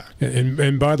 $50 an hour.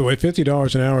 And by the way,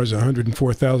 $50 an hour is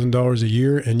 $104,000 a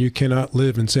year, and you cannot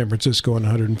live in San Francisco on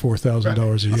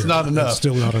 $104,000 a year. It's not enough. It's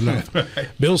still not enough. Right.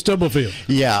 Bill Stubblefield.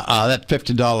 Yeah, that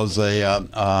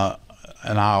 $50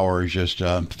 an hour is just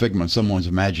a figment of someone's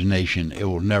imagination. It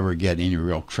will never get any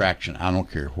real traction. I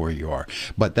don't care where you are.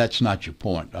 But that's not your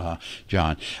point,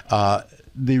 John.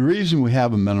 The reason we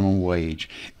have a minimum wage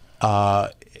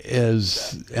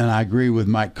is, and I agree with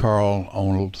Mike Carl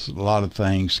on a lot of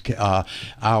things,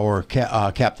 our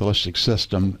capitalistic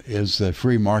system is the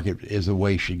free market is the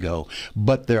way it should go.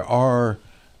 But there are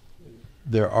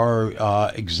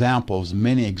examples,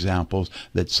 many examples,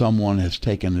 that someone has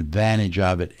taken advantage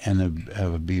of it and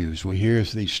have abused. We hear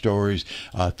these stories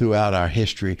throughout our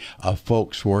history of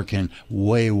folks working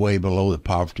way, way below the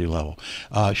poverty level.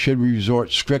 Should we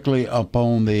resort strictly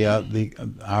upon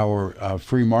our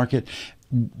free market,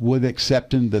 with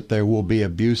accepting that there will be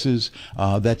abuses?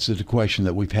 That's the question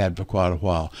that we've had for quite a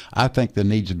while. I think there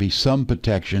needs to be some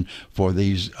protection for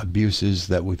these abuses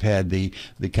that we've had, the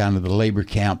kind of the labor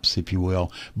camps, if you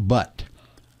will. But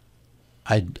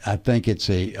I think it's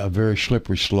a very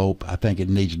slippery slope. I think it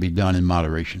needs to be done in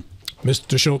moderation.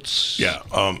 Mr. Schultz. Yeah.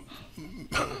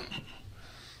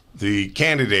 The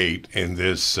candidate in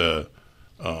this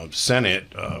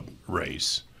Senate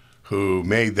race who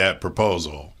made that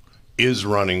proposal is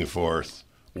running fourth,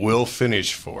 will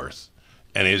finish fourth,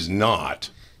 and is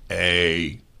not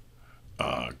a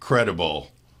credible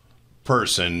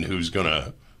person who's going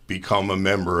to become a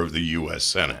member of the U.S.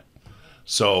 Senate.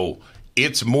 So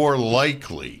it's more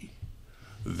likely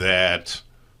that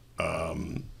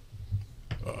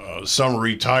some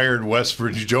retired West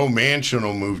Virginia, Joe Manchin,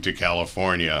 will move to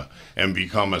California and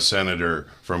become a senator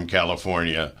from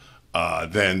California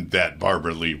than that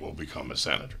Barbara Lee will become a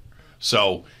senator.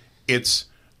 So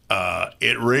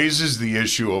it raises the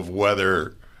issue of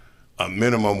whether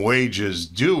minimum wages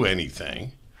do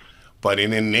anything. But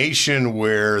in a nation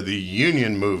where the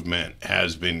union movement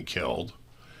has been killed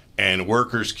and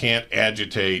workers can't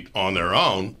agitate on their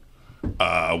own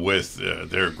with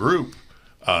their group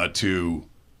to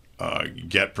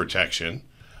get protection,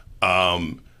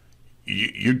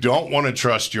 you don't want to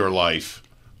trust your life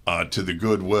to the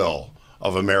goodwill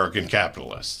of American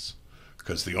capitalists.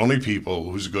 Because the only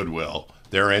people whose goodwill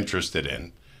they're interested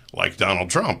in, like Donald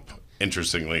Trump,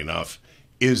 interestingly enough,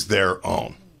 is their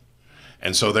own.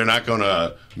 And so they're not going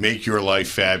to make your life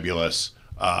fabulous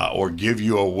or give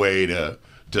you a way to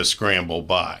scramble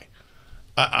by.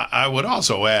 I would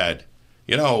also add,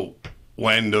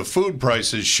 when the food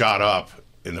prices shot up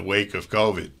in the wake of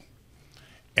COVID,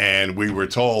 and we were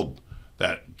told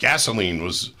that gasoline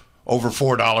was over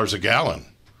 $4 a gallon,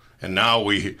 and now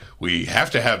we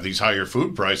have to have these higher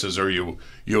food prices, or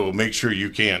you'll make sure you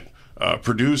can't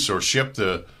produce or ship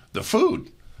the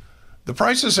food. The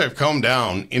prices have come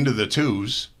down into the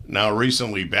twos, now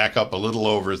recently back up a little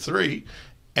over $3,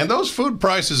 and those food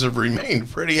prices have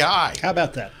remained pretty high. How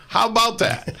about that?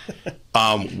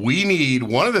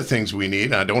 One of the things we need,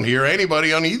 and I don't hear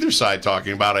anybody on either side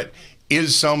talking about it,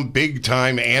 is some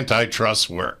big-time antitrust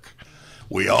work.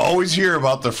 We always hear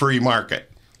about the free market.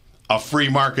 A free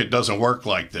market doesn't work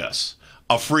like this.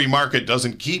 A free market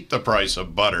doesn't keep the price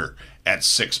of butter at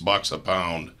 $6 a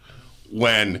pound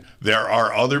when there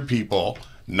are other people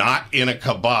not in a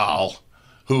cabal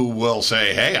who will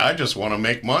say, hey, I just want to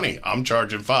make money. I'm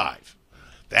charging $5.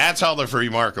 That's how the free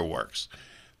market works.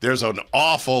 There's an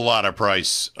awful lot of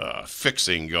price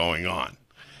fixing going on.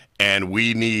 And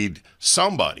we need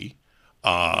somebody,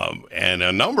 and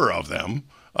a number of them,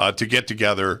 to get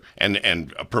together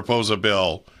and propose a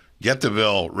bill, get the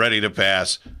bill ready to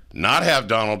pass, not have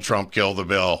Donald Trump kill the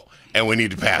bill, and we need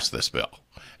to pass this bill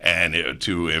and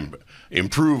to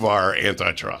improve our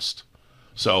antitrust.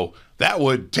 So that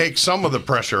would take some of the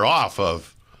pressure off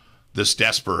of this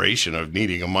desperation of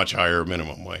needing a much higher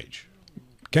minimum wage.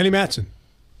 Kenny Matson.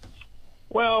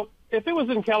 Well, if it was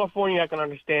in California, I can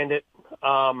understand it.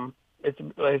 It's,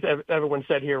 as everyone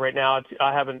said here right now,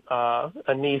 I have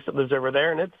a niece that lives over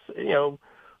there, and it's,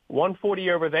 $140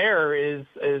 over there is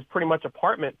pretty much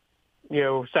apartment,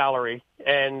 salary.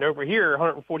 And over here,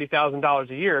 $140,000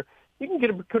 a year, you can get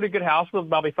a pretty good house with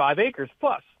probably 5 acres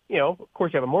plus. Of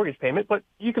course, you have a mortgage payment, but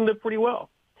you can live pretty well.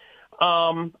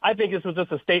 I think this was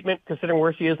just a statement, considering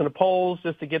where she is in the polls,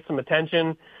 just to get some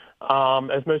attention,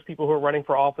 as most people who are running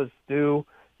for office do.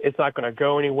 It's not going to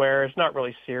go anywhere. It's not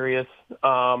really serious.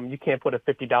 You can't put a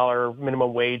 $50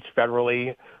 minimum wage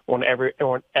federally on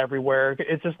everywhere.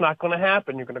 It's just not going to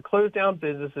happen. You're going to close down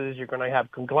businesses. You're going to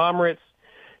have conglomerates.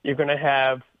 You're going to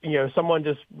have, someone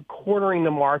just cornering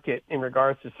the market in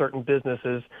regards to certain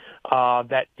businesses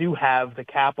that do have the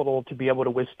capital to be able to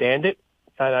withstand it,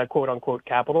 quote unquote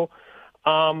capital.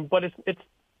 But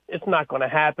it's not going to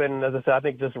happen. As I said, I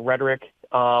think this rhetoric.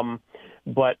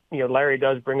 But Larry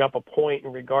does bring up a point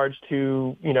in regards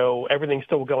to everything's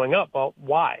still going up. Well,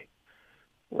 why?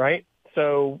 Right?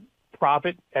 So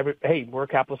profit. Hey, we're a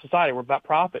capitalist society. We're about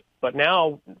profit. But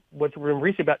now, what's been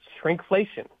recently about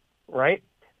shrinkflation, right?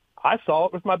 I saw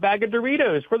it with my bag of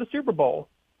Doritos for the Super Bowl,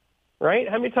 right?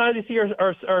 How many times do you see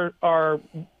our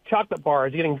chocolate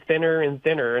bars getting thinner and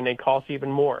thinner, and they cost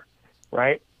even more,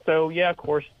 right? So yeah, of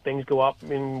course things go up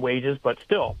in wages, but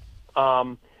still,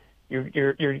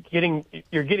 you're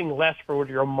getting less for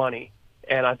your money,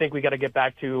 and I think we got to get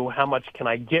back to how much can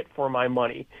I get for my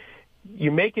money.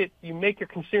 You make your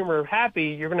consumer happy,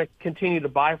 you're going to continue to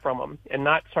buy from them and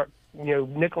not start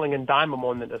nickeling and diming them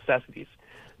on the necessities.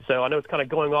 So I know it's kind of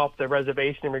going off the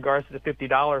reservation in regards to the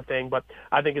 $50 thing, but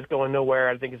I think it's going nowhere.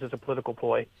 I think it's just a political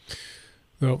ploy.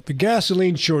 Well, the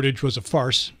gasoline shortage was a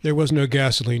farce. There was no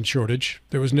gasoline shortage.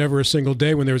 There was never a single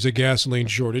day when there was a gasoline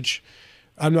shortage.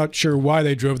 I'm not sure why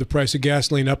they drove the price of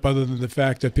gasoline up other than the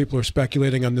fact that people are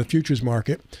speculating on the futures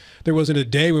market. There wasn't a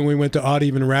day when we went to odd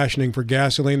even rationing for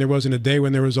gasoline. There wasn't a day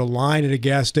when there was a line at a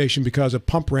gas station because a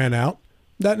pump ran out.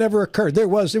 That never occurred. It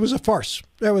was a farce.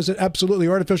 That was an absolutely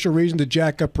artificial reason to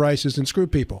jack up prices and screw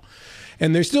people.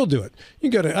 And they still do it.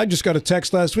 I just got a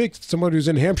text last week. Someone who's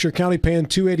in Hampshire County paying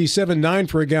 $2.87.9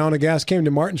 for a gallon of gas came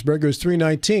to Martinsburg. It was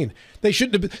 $3.19. They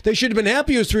should have been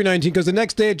happy it was $3.19 because the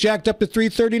next day it jacked up to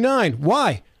 $3.39.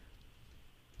 Why?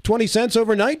 20 cents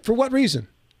overnight? For what reason?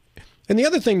 And the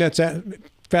other thing that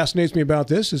fascinates me about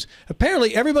this is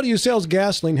apparently everybody who sells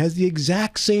gasoline has the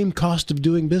exact same cost of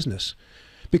doing business.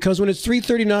 Because when it's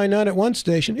 $3.39.9 at one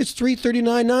station, it's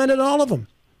 $3.39.9 at all of them.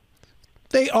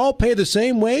 They all pay the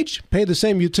same wage, pay the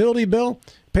same utility bill,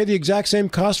 pay the exact same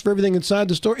cost for everything inside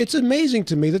the store. It's amazing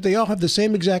to me that they all have the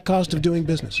same exact cost of doing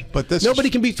business. But nobody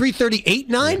can be $3.38.9?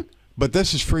 Yeah. But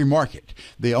this is free market.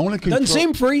 The only control, doesn't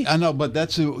seem free. I know, but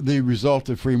that's the result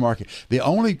of free market. The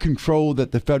only control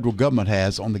that the federal government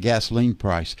has on the gasoline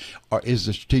price is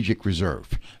the strategic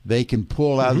reserve. They can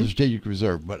pull out of the strategic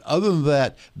reserve. But other than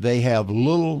that, they have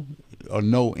little or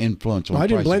no influence on the price of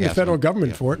gasoline. I didn't blame the federal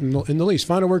government for it in the least.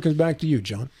 Final word comes back to you,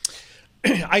 John.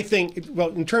 I think, well,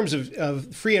 in terms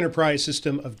of free enterprise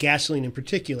system of gasoline in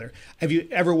particular, have you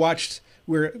ever watched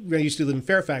where I used to live in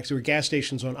Fairfax, there were gas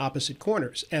stations on opposite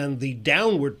corners, and the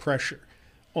downward pressure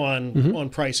on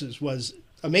prices was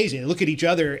amazing. They look at each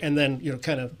other and then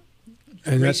kind of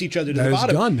race each other to the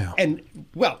bottom. Gone now. And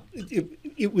well,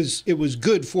 it was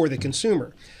good for the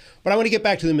consumer. But I want to get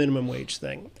back to the minimum wage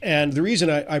thing, and the reason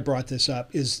I brought this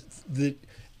up is that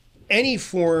any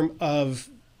form of,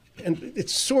 and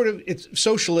it's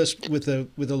socialist with a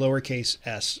lowercase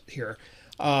s here,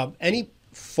 any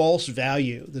false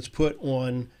value that's put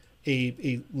on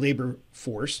a labor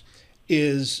force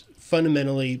is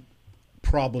fundamentally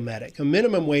problematic. A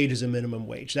minimum wage is a minimum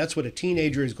wage. That's what a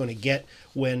teenager is going to get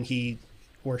when he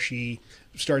or she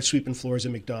starts sweeping floors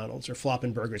at McDonald's or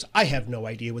flopping burgers. I have no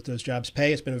idea what those jobs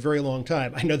pay. It's been a very long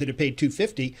time. I know that it paid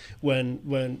 $2.50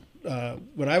 when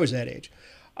I was that age.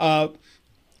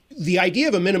 The idea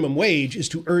of a minimum wage is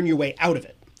to earn your way out of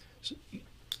it.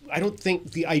 I don't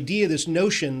think the idea, this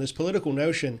political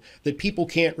notion that people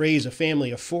can't raise a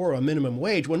family of four on a minimum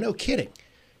wage, well, no kidding.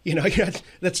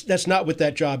 That's not what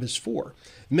that job is for.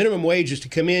 Minimum wage is to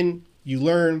come in, you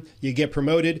learn, you get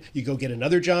promoted, you go get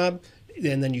another job,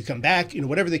 and then you come back,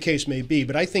 whatever the case may be.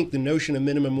 But I think the notion of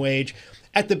minimum wage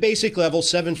at the basic level,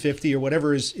 $7.50 or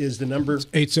whatever is the number. It's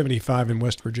 $8.75 in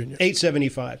West Virginia.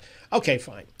 $8.75. Okay,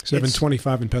 fine.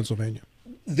 $7.25 in Pennsylvania.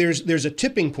 There's a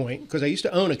tipping point, because I used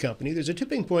to own a company. There's a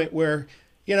tipping point where,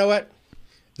 you know what?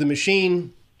 The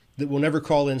machine that will never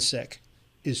call in sick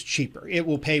is cheaper. It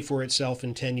will pay for itself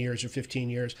in 10 years or 15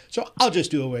 years. So I'll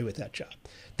just do away with that job.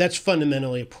 That's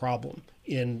fundamentally a problem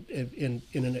in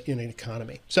an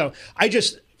economy. So I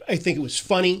think it was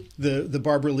funny, the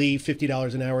Barbara Lee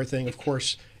 $50 an hour thing. Of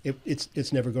course,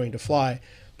 it's never going to fly.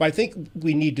 But I think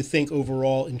we need to think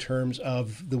overall in terms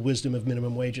of the wisdom of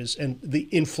minimum wages and the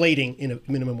inflating in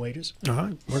minimum wages. All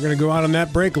right. We're going to go out on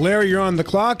that break. Larry, you're on the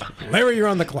clock. Larry, you're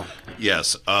on the clock.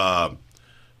 Yes. I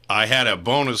had a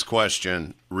bonus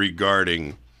question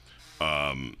regarding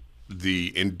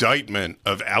the indictment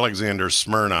of Alexander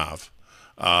Smirnov.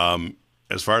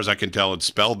 As far as I can tell, it's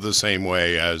spelled the same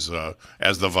way as the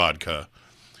vodka.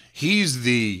 he was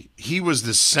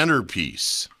the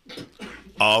centerpiece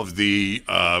of the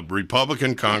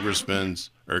Republican Congress's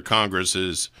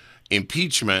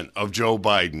impeachment of Joe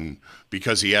Biden,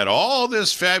 because he had all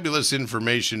this fabulous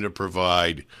information to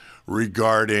provide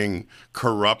regarding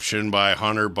corruption by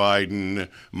Hunter Biden,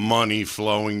 money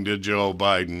flowing to Joe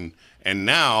Biden, and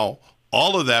now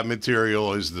all of that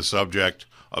material is the subject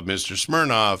of Mr.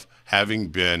 Smirnov having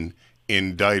been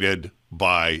indicted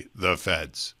by the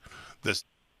feds. This,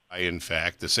 in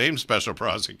fact, the same special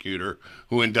prosecutor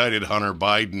who indicted Hunter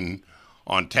Biden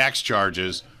on tax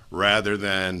charges, rather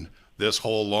than this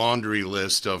whole laundry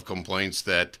list of complaints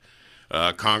that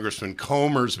Congressman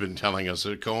Comer has been telling us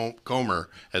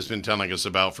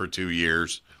about for 2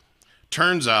 years.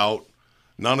 Turns out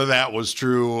none of that was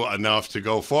true enough to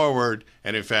go forward,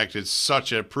 and in fact, it's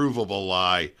such a provable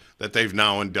lie that they've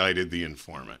now indicted the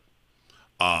informant.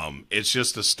 It's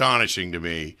just astonishing to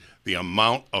me the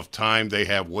amount of time they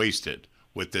have wasted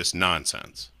with this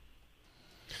nonsense.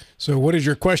 So what is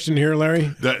your question here,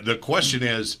 Larry? The question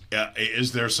is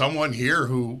there someone here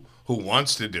who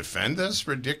wants to defend this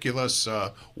ridiculous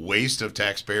waste of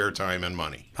taxpayer time and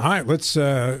money? All right, let's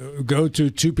go to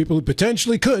two people who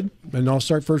potentially could, and I'll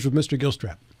start first with Mr.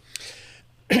 Gilstrap.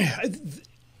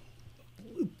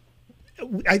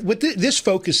 This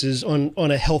focuses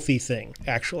on a healthy thing,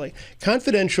 actually.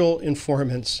 Confidential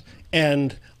informants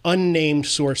and unnamed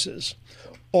sources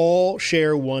all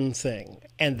share one thing,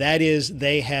 and that is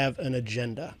they have an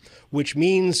agenda, which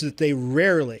means that they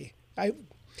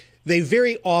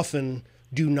very often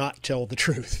do not tell the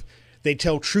truth. They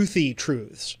tell truthy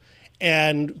truths,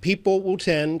 and people will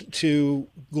tend to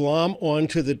glom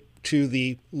onto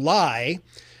the lie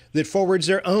that forwards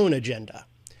their own agenda.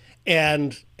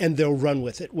 And they'll run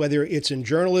with it, whether it's in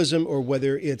journalism or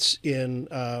whether it's in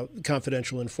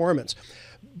confidential informants.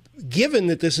 Given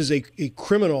that this is a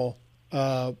criminal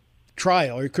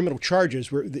trial or criminal charges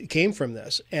that came from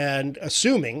this, and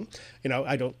assuming,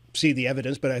 I don't see the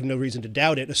evidence, but I have no reason to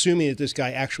doubt it, assuming that this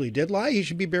guy actually did lie, he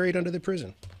should be buried under the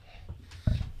prison.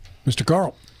 Mr.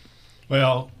 Carl.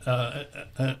 Well,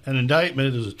 an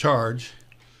indictment is a charge.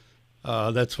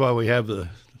 That's why we have the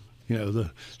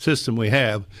system we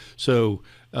have. So,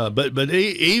 but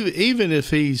even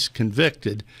if he's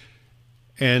convicted,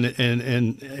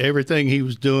 and everything he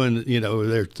was doing,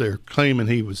 they're claiming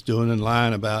he was doing and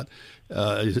lying about,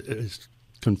 is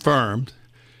confirmed.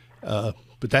 But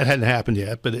that hadn't happened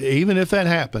yet. But even if that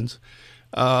happens,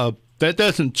 that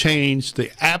doesn't change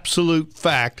the absolute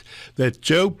fact that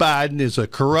Joe Biden is a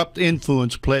corrupt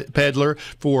influence peddler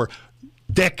for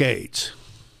decades.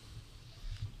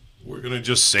 We're going to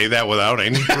just say that without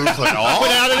any proof at all?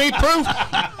 Without any proof?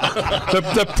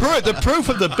 The proof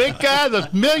of the big guy, the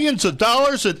millions of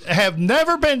dollars that have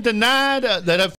never been denied, that have